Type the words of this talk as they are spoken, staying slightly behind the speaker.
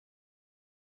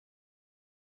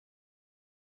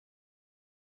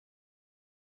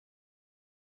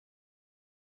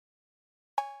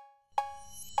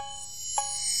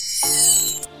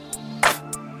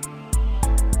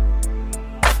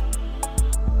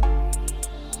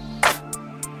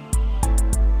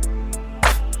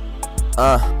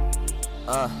My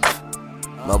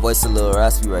voice a little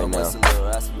raspy right now.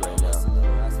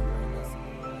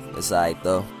 It's alright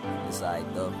though.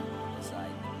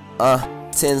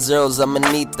 10 zeros, I'ma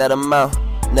need that amount.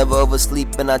 Never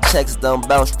oversleep and our checks don't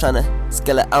bounce. Tryna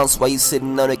scale an ounce while you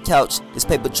sitting on the couch. This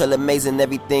paper trail amazing,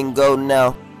 everything go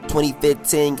now.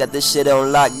 2015, got this shit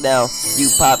on lockdown. You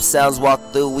pop sounds, walk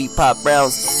through, we pop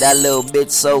rounds. That little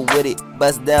bitch so with it,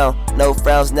 bust down. No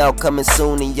frowns now, coming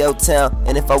soon in your town.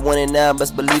 And if I want it now,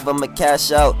 best believe I'ma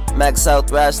cash out. Max out,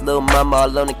 thrash, little mama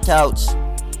all on the couch.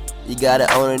 You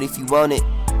gotta own it if you want it.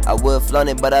 I would flaunt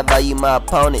it, but I value my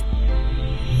opponent.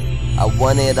 I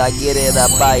want it, I get it, I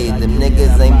buy it. Them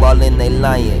niggas ain't ballin', they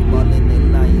lying.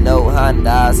 No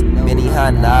Hondas, many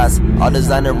Hondas, all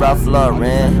designer Ralph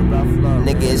Lauren.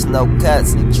 Nigga, it's no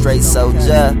cuts, straight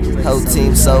soldier, whole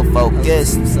team so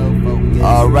focused.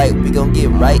 Alright, we gon' get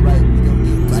right,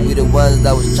 cause we the ones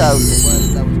that was chosen.